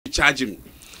charge him.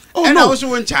 Oh, and no. I also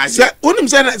won't charge. Unim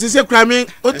say cramming,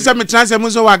 what is a transfer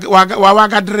muso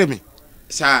waga dreaming.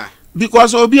 Sir.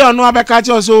 Because Obi or no abakachi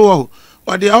also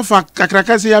or the offer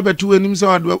Kakrakasi abetu and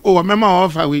himself or memo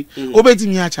offer we obey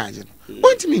me charging.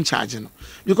 What mean charging?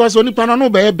 Because only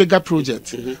Panano by a bigger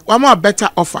project. One more better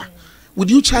offer. Would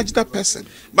you charge that person?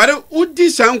 But would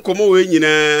this sound come away in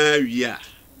a year?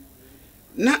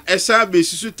 Na esa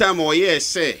besusu time or yes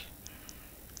say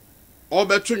all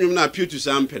between na appeal to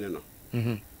some penny no.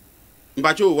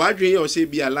 But you why dream or say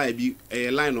be alive be a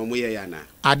line on way yana.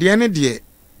 At the end of the day,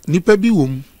 nipa bi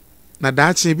wom na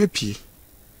dachi be pie.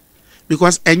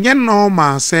 Because enye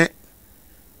normal say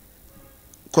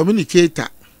communicator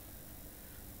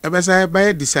ebesa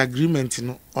by disagreement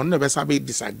no on ebesa be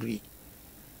disagree.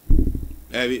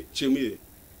 Chimie.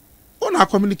 On a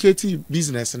communicating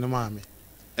business no mama.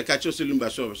 I catch you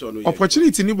Lumba so no.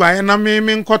 Opportunity ni ba na me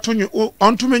nkoto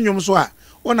onto me nwom so a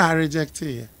ona reject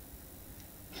here.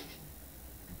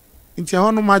 Inti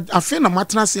hono ma afi na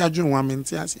matna se adwun wa me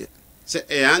nti ase.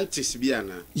 Say antis bia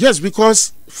na. Yes,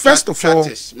 because first of all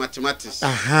mathematics.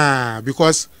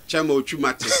 Because chama ochu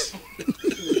mathematics.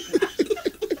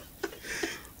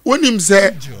 When him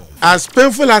say as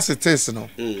painful as it is no.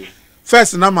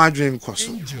 First na my dream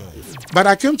koso. But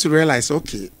I came to realize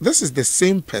okay, this is the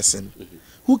same person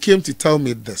who came to tell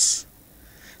me this.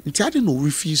 Nti I didn't know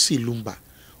refuse Lumba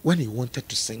when he wanted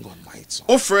to sing on my song.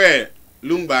 Offer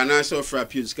Lumba and I saw for a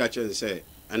few scratches and say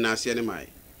and I see any my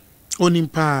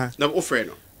Onimpa. No offer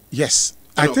no. Yes.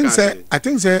 I think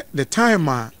the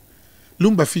time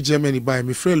Lumba fi Germany by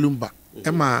me friend Lumba.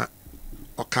 Emma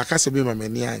okaka se be ma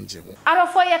mani anje.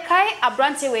 Arofo ye kai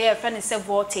abrante we ye friend say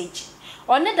voltage.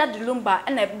 Onne that Lumba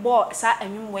and a bo sa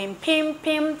enwum when pim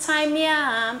time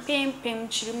ya pim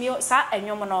chirimio sa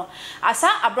enwum no asa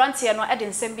abrante no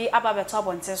eden sem bi ababeto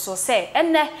abonte so say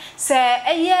enne say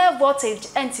eye voltage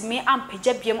entimi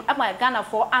ampagya biem ama Ghana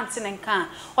for antene nka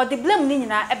o de blame ni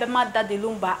nyina ebema that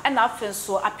Lumba and afen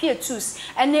so appear tools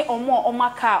ene omo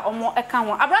omaka omo eka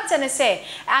ho abrante ne say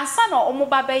ansa no omo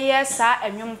babaye sa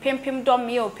enwum pim dom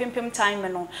me o pim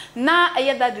time no na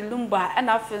eye that Lumba and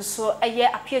afen so eye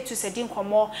appear tools edin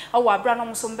komo awa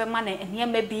abranom so mbema na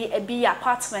enema bi ebi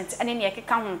apartment ene ne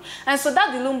ekeka ho and so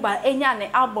that Lumba enya ne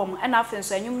album and afen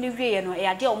so enwum ne wie no e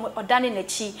ade odane na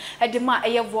chi edema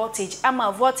eye voltage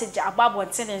ama voltage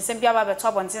ababonten nsem bi ababeto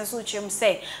abonten so uchem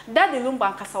say that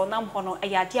Lumba nkasa onam ho no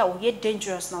e ade a oye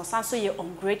dangerous na san so ye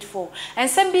ungrateful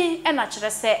nsem bi e na kire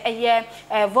say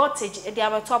eye voltage e de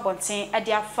abato abonten e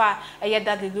de afa eye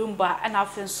that Lumba and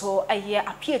afen so eye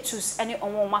appear tools ene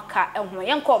onwo maka ehwo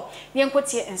yenko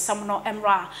tie nsam no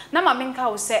emra na ma menka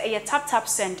wo say eye tap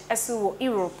send eso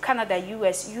Europe, Canada,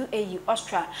 US, UAE,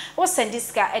 Australia wo send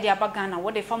this guy e de abagana wo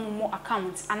de famu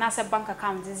account anase bank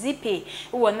account ZPay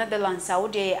wo Netherlands wo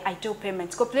de ideal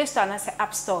payment go Play Store anase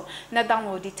App Store na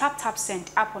download the tap send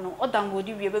app no o download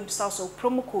the website so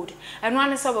promo code and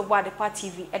one is over Whatsap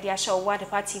TV e de show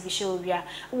Whatsap TV show wia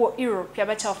wo Europe ya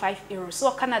becha €5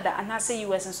 so Canada anase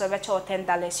US and so becha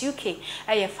 $10 UK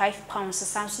eye £5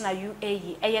 Samsung na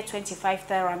UAE eye 25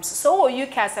 dirhams so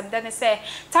UK asem say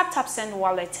tap send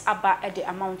wallet aba at the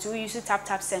amount we use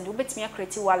tap send we bet me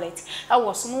create wallet I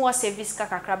was more service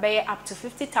kakra be up to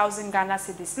 50,000 Ghana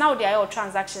cedis now there are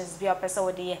transactions be a person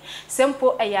with the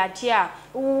simple idea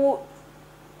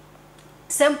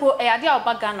simple idea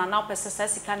about Ghana now person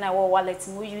sika na wallet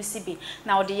mu UCB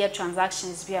now the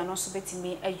transactions be no so bet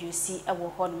me a UC e wo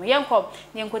ho no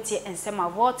yenko tie ensema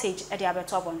voltage e dey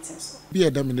abeto abonten so be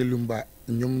adam ne Lumba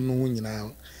nyom no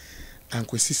nyina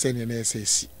ankwesi sene na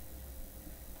esesi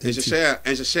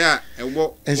enhye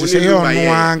ewo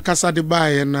no ankasa de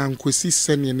bae na ankwesi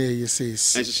sene na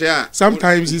esesi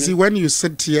sometimes you see when you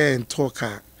sit here and talk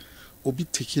obi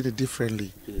taking it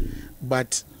differently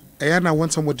but I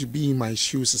want somebody to be in my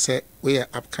shoes say we're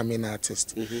upcoming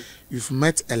artist. You've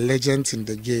met a legend in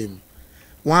the game.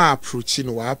 One approach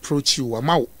you,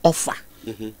 one offer.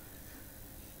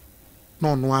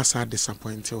 No asa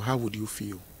disappointed. How would you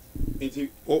feel?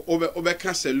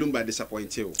 Lumba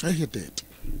disappointed. I did.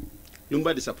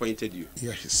 Lumba disappointed you.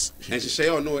 Yes. And she say,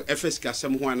 oh no, FS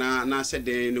Kasam na said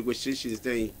the negotiations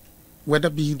then. Whether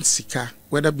being Sika,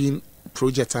 whether being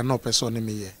project or no person in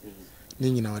me.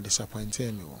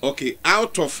 Disappointed me. Okay,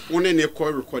 out of only a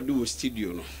call record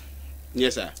studio. No.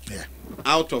 Yes, sir. Yeah.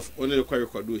 Out of only a call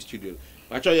record studio.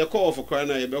 But your call for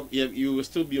crying, you will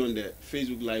still be on the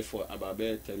Facebook Live for about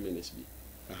 10 minutes.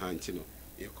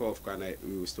 Your call for crying,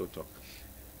 we will still talk.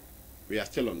 We are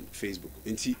still on Facebook.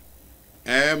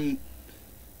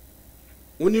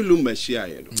 Only Lumba share.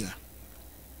 Yeah.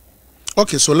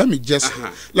 Okay, so let me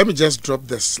just drop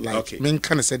this like okay. Main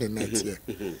kind of said the next year.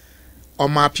 On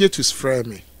my appear to spray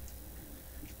me.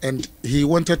 and he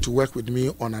wanted to work with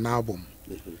me on an album.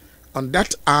 On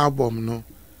that album, no,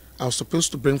 I was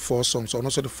supposed to bring 4 songs, and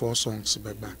also the 4 songs,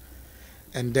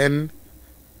 and then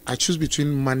I choose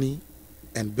between money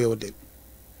and building.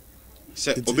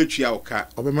 So, apartment.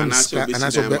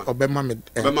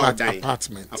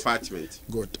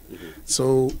 Good.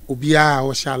 So, Obia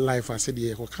or shall life, I said,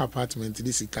 yeah, apartment,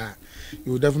 this is car.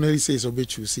 You would definitely say it's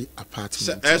obituary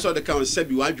apartment. I saw the count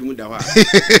said you want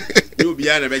you'll be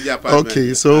at a big apartment.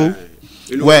 Okay, so.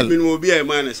 Well, will be a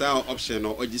man as our option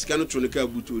or just cannot turn a car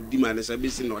to demand as a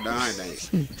basin or the high night.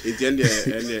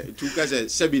 It took us a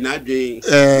Sabina day.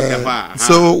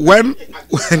 So when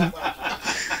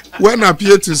I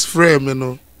appeared to his frame, you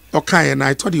know, okay, and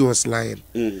I thought he was lying.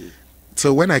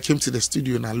 So when I came to the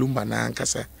studio in Lumba na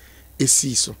Ankasa,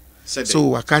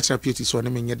 so I catch up to so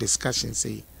I discussion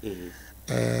say,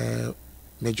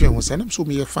 Major was saying, I'm so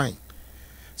me fine.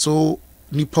 So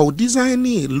Nipo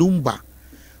designing Lumba.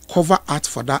 Cover art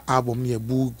for that album near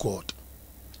Bull God.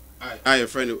 I a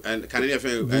friend and Canadian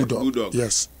friend Bulldog.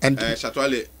 Yes. And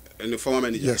Chatwale and the former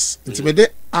manager. Yes.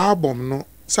 Intimate album no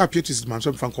sa Petrus man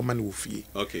so fan command wo fie.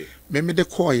 Okay. Me the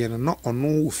call ye no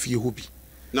ono wo fie ho bi.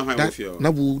 Na hwan wo fie.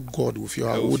 Na Bull God wo fie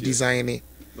wo design it.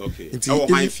 Okay. How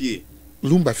hwan fie?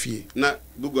 Lumba fie. Na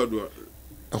Bull God wo.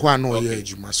 Ho no ye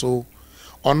adwuma. So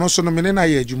ono so no me na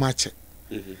ye adwuma che.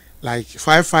 Like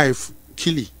 55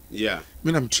 kili. Yeah.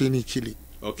 Me na training kili.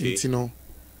 Okay. You know,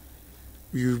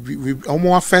 we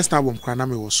almost first album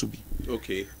Kraname was Subi.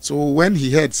 Okay. So when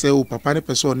he heard say, "Oh, Papa, the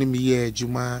person name me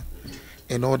Juma,"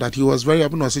 and all that, he was very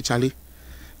happy. No, say Charlie,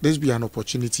 this be an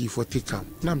opportunity for take him.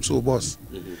 I'm so boss.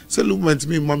 Say, look,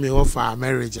 me, mommy offer me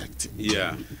reject.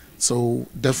 Yeah. So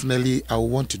definitely, I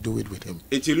want to do it with him.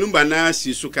 Eti Lumba na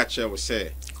si su catcher will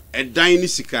say a dine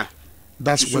sika.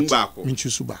 That's what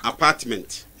Minchusuba.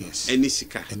 Apartment. Yes. Any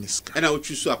sika. And I would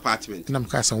choose apartment. And I'm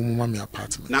casa mommy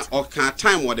apartment. Now, or can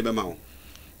time what the memo?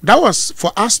 That was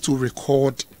for us to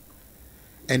record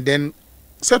and then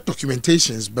set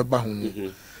documentations.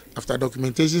 After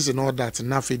documentations and all that,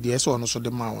 nothing the so also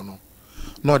the man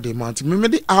not the amount. Remember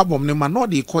the album name, not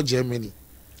the call Germany.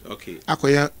 Okay.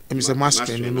 Akoya, Mr.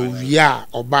 Master, you know, yeah,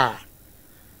 or bar.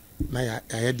 Now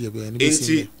I had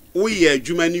the we are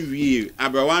Germany we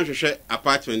abrawan hwehwe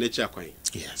apartment na cha kwan.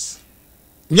 Yes.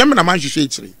 Nyame na man hwehwe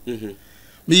chiri.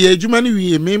 Me ye Germany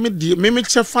we me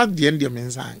chefa de ndie me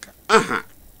nsanka. Aha.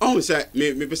 Oh say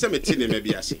me pese me ti na me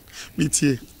bi ase. Me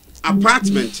tie.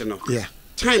 Apartment no. Yeah.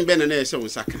 Time ben na ese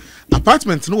wonsaka.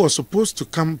 Apartment no was supposed to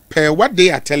come per what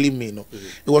they are telling me no.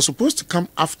 It was supposed to come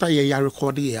after you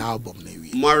recording your album na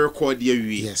we. Mo record ye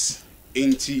we. Yes.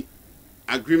 Enti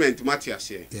agreement Matthias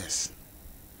here. Yes.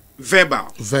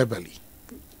 Verbally.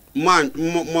 Man.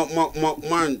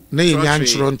 Na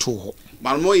nyanchro nto ho.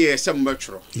 But mo ye sem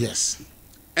betro. Yes.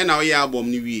 And now your album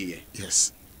ni we.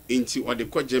 Yes. Into or the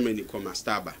co Germany come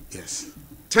Staba. Yes.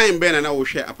 Time ben na wo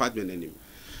share apartment anim.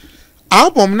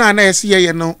 Album na ese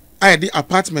ye no I the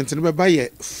apartment no be buy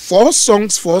 4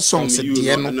 songs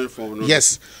there no.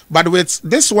 Yes. But with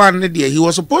this one there he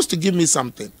was supposed to give me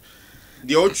something.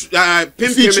 The old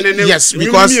yes,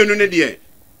 because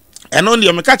and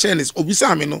only me catch is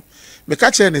obisa me no me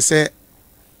catch say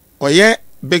oye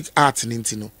big art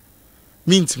ninti no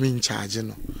mint me in charge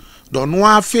no don't know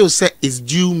I feel say is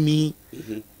due me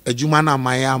adwuma na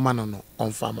my amano no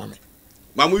on farmer me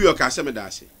mamu yo ka se me da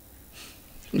ase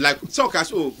like so ka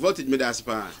so voltage me da ase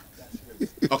pa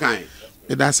okay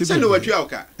me da ase say no watwa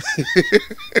oka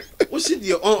o si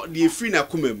the free na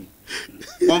kumam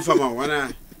on farmer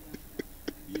wana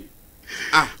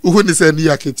who is a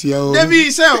near Kitty?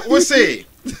 Debbie say, we say,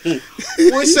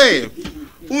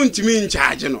 won't you mean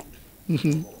charge no?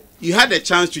 You had a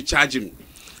chance to charge him.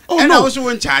 Oh, and no. I also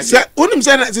won't charge him. Unim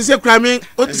said, they say, cramming,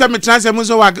 what is a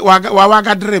transmuso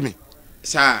waga dreaming?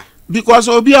 Sir, because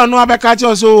Obi or no abakacha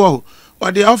or so,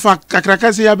 or the offer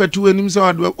Kakrakasi abetu and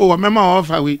himself, or a memo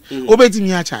offer we obey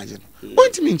me a charging.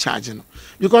 What do you mean charging?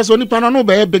 Because only Panano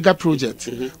by a bigger project,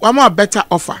 one more better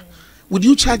offer. Would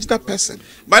you charge that person?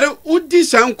 But would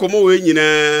this sound come away in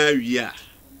a year?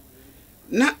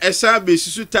 Na esa be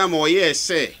susu time or yes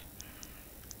say.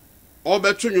 All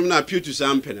between you na appeal to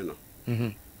some penno.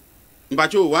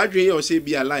 But you why dream you say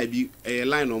be alive be a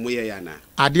line on way yana.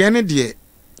 At the end of the day,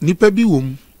 nipa bi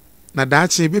wom na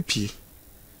dache be pie.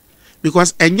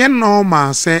 Because enye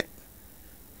normal say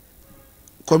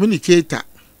communicator.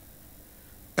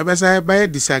 Ebesa by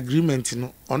disagreement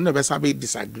no, on the besa be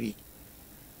disagree.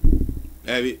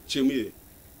 Chimney.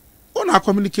 On our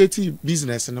communicating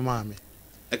business in the mammy.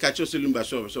 I catch you Lumba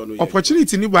so no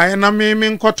opportunity ni buy and I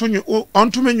may continue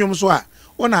on to me so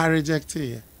on I reject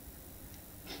here.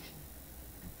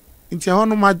 Inti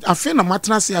hono ma afi na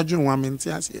matena se adwen wa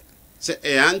menti ase.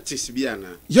 Say aunties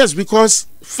biana. Yes, because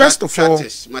first of all,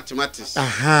 mathematics.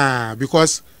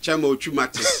 Because chama ochu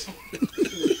maths.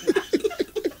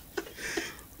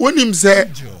 When him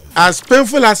say as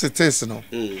painful as it is,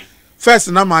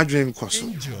 first na my dream koso.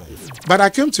 But I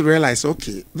came to realize,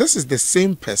 okay, this is the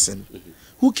same person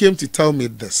who came to tell me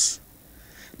this.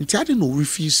 Nti I didn't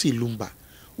refuse Lumba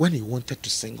when he wanted to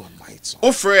sing on my song.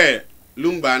 Ofre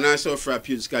Lumba na so ofre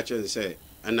appeal catch and say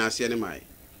and I see any my.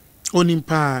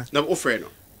 Onimpa. Na ofre no.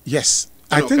 Yes.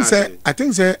 I think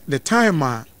say the time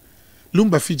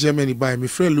Lumba fi Germany by me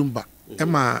friend Lumba.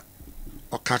 Emma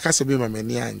okaka se be ma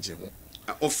mani anje ho.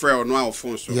 Ofre or no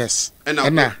Alfonso. Yes. And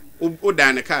o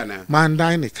dan the car na. Man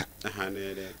dan the car.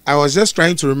 I was just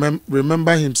trying to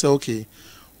remember him say okay.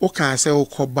 O can say o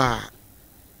koba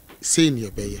say in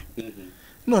your bay.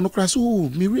 No crash oh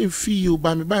me re fee you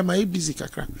by me by my busy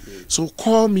kakra. So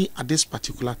call me at this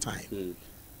particular time.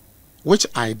 Which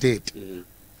I did.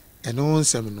 And on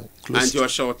seminal close. And your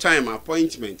short time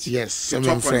appointment. Yes. To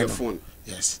talk on the phone.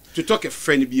 Yes. To talk a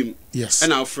friend beam. Yes.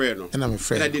 And our friend no. And I'm a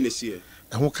friend. And I didn't see it.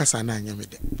 And who kasa na nyame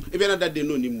de. Even that they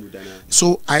know ni mood na.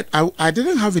 So I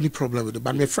didn't have any problem with it,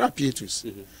 but my friend Pietus.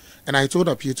 And I told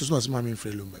her Pietus was my main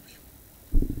friend Lumba.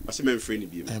 I say my friend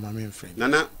beam. I am my main friend.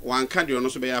 Nana one card you no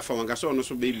so be afa one so no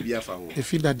so be afa ho.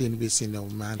 If that didn't be seen now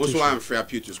man. Also one friend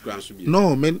Pietus grand so be.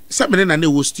 No, man, somebody na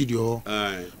no studio.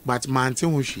 But man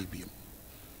tin ho hwe bi.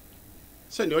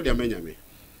 Send you the me.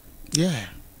 Yeah.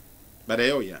 But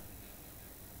I yeah.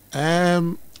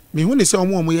 Me when they say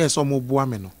omo yes omo boa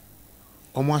me no.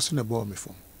 Omo aso na boa me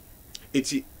fom.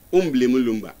 Eti blame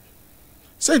Lumba.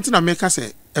 Say ntina make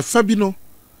say efa bi no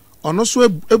ono so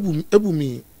ebu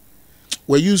mi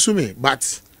we use me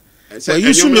but we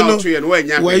use me no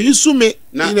we use me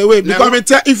in a way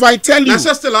because if I tell you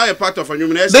that's still a part of a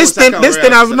human this thing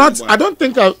I've not I don't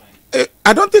think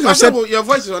I've said your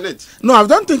voice is on it. No, I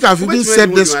don't think I've even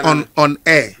said this on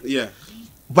air. Yeah.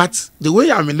 But the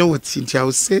way I know it, Cynthia, I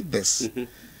will say this.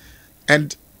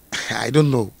 And I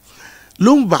don't know.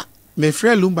 Lumba, my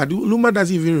friend Lumba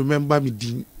doesn't even remember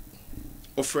me.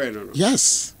 Oh, friend, no?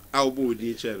 Yes. I'll be with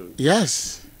each other.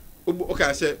 Yes. Okay,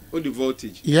 I said, the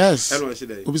voltage. Yes. I know what I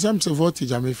said. Obi some say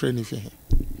voltage, I'm a friend if you.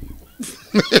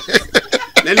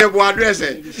 Then you go address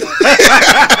it.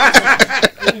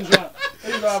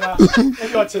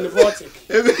 What's the voltage?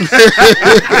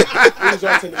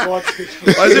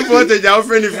 What's the voltage? Our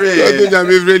friend is free. I'm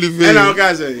really free. And our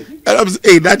guys say,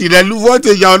 hey, daddy, that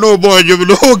voltage, I know boy, you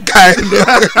know, kind.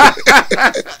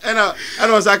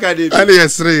 And was that kind? And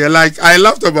yes, like I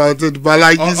laughed about it, but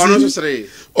like you see,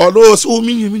 or those who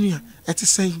mean, it's the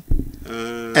same.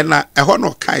 And I want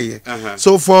no kai.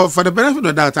 So for the benefit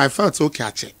of that, I felt so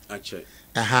catchy.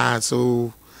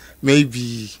 So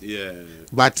maybe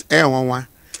but one.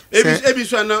 Anything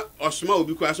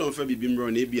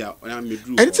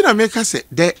I make us say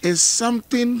there is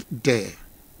something there.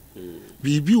 Do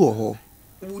you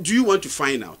want to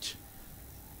find out?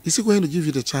 Is he going to give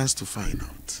you the chance to find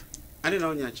out? I don't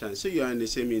know your chance. So you are in the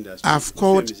same industry. I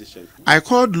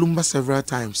called Lumba several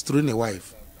times through a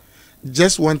wife.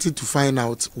 Just wanted to find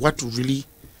out what really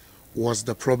was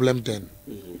the problem then.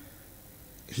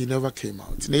 He never came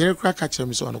out.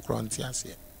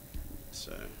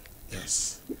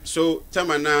 Yes. So,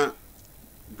 Tamana,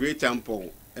 great tampon,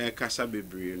 Casa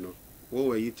Bibri, you know. What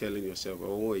were you telling yourself,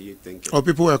 or what were you thinking? Or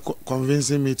people were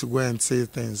convincing me to go and say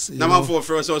things. Number 4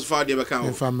 first was for the account.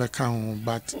 If I'm account,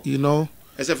 but you know,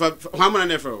 except for how many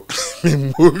never.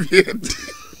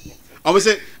 I would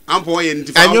say, I'm pointing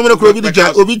to. I know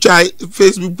Obi try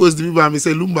Facebook post to me, but I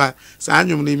say Lumba,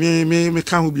 Sanyum, me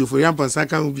can't be for Yampa,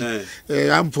 Sakan be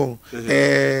Ampon,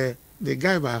 the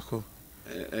guy back home.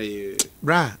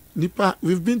 Bra, Nipa,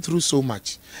 we've been through so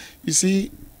much. You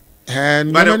see,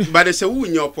 and but it's a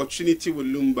win your opportunity with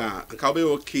Lumba, and can be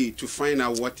okay to find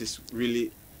out what is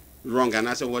really wrong and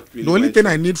answer what really. The only thing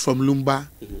I need from Lumba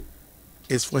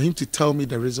is for him to tell me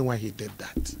the reason why he did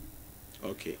that.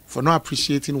 Okay. For not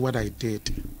appreciating what I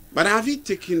did. But have you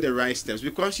taken the right steps?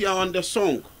 Because you are on the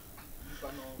song.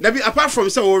 Apart from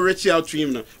say we reach out to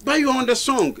him now, but you are on the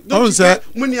song. Don't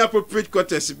many appropriate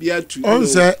quarters be able to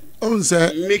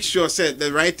make sure say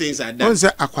the right things are done.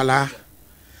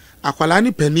 Akwala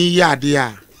ni penny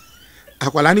yadia.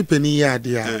 Akwala ni penny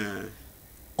yadia.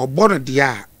 Obono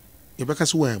dia. Yebeka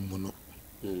so wa mu no.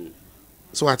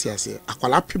 So what you say?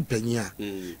 Akwala pim penny a.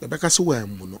 Yebeka so wa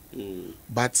mu no.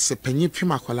 But se penny pim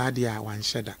akwala dia wan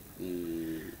sheda.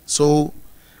 So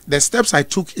the steps I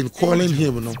took in calling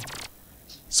him no.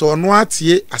 So on what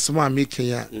ye asema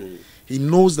making he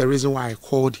knows the reason why I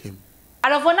called him.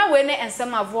 Aravona wene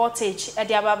ensema voltage e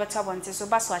dia babeta bonte so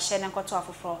baso ahye ne nkoto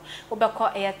afoforo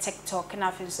obekọ e TikTok na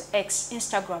afinso X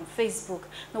Instagram Facebook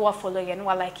no wa follow ye no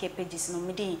wa like pages no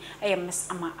midi e Miss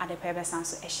Ama Adepebe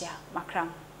sanso ehia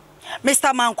makram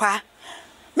Mr. Mankwa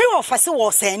me wo fase wo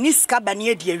se ni sika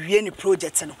bane de awie ni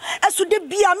project no eso de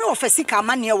bia me wo fase ka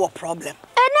ma ne wo problem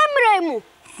enemremu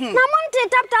na monte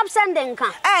tap sending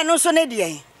kan no so ne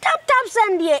de tap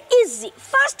send ye easy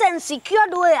fast and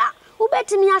secured way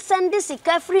ubetimi asend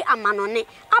sika free amanone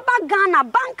aba Ghana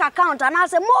bank account and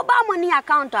as a mobile money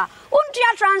account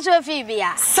untia transfer fee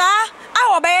bia sa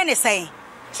a wo be ne say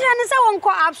kire ne se won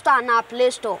ko App Store na Play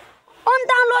Store on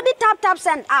download the tap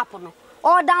send app no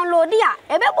or download ya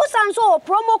ebebu sanso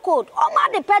promo code o ma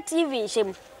de pet TV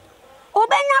shim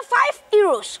obenya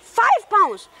 €5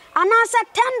 £5 and answer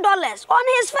 $10 on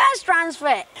his first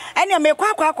transfer ene me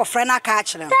kwa akofre na ka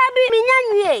akire tabi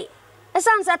minyanwie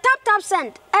esansa tap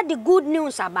send at the good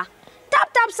news aba tap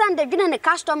send the gene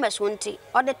customers wonti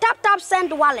or the tap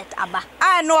send wallet aba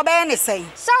no be ne say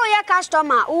so your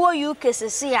customer wo UK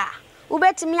sesia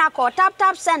ubetimi akọ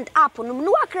tap send app no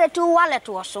no create wallet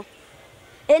wo so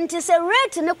enti se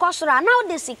rate ne kosora now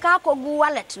the sika kogu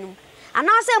wallet no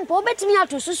anase mpo betimi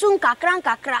atosusu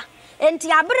nkakra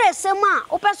enti abre sema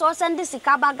opeso send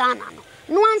sika ba Ghana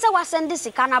no anse wa send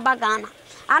sika na ba Ghana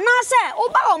anase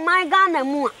oba o my Ghana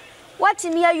mu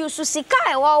watimi ya yusu sika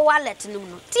e wo wallet no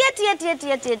tie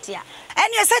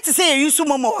eni set say yusu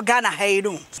momo Ghana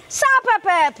hayiru sa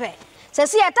pepepe se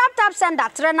si tap send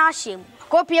atre na shim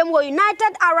kopiem wo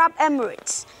United Arab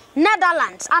Emirates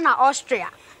Netherlands and Austria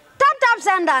tap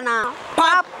send na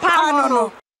papa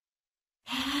no